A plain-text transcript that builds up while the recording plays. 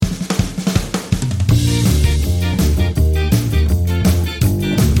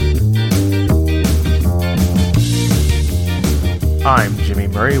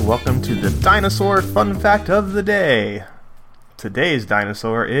Murray. Welcome to the Dinosaur Fun Fact of the Day. Today's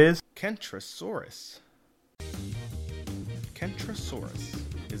dinosaur is Kentrosaurus. Kentrosaurus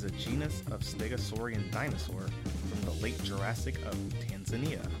is a genus of stegosaurian dinosaur from the late Jurassic of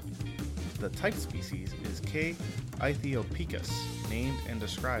Tanzania. The type species is K. Ethiopicus, named and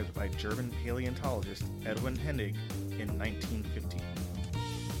described by German paleontologist Edwin Hennig in 1915.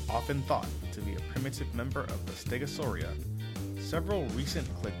 Often thought to be a primitive member of the Stegosauria, several recent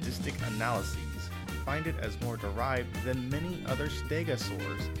cladistic analyses find it as more derived than many other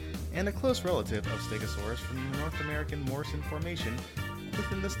stegosaurs and a close relative of Stegosaurus from the North American Morrison Formation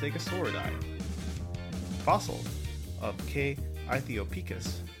within the Stegosauridae. Fossils of K.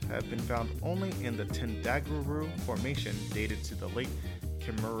 Ethiopicus have been found only in the Tendaguru Formation dated to the late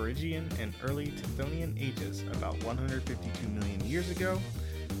Cambrian and early Tithonian ages about 152 million years ago.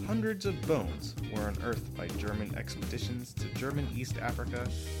 Hundreds of bones were unearthed by German expeditions to German East Africa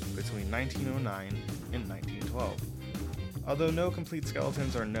between 1909 and 1912. Although no complete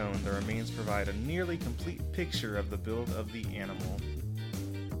skeletons are known, the remains provide a nearly complete picture of the build of the animal.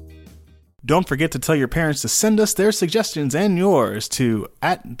 Don't forget to tell your parents to send us their suggestions and yours to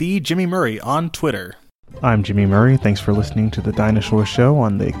 @TheJimmyMurray on Twitter. I'm Jimmy Murray. Thanks for listening to The Dinosaur Show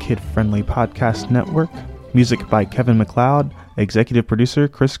on the Kid-Friendly Podcast Network. Music by Kevin MacLeod. Executive producer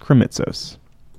Chris Kremitzos.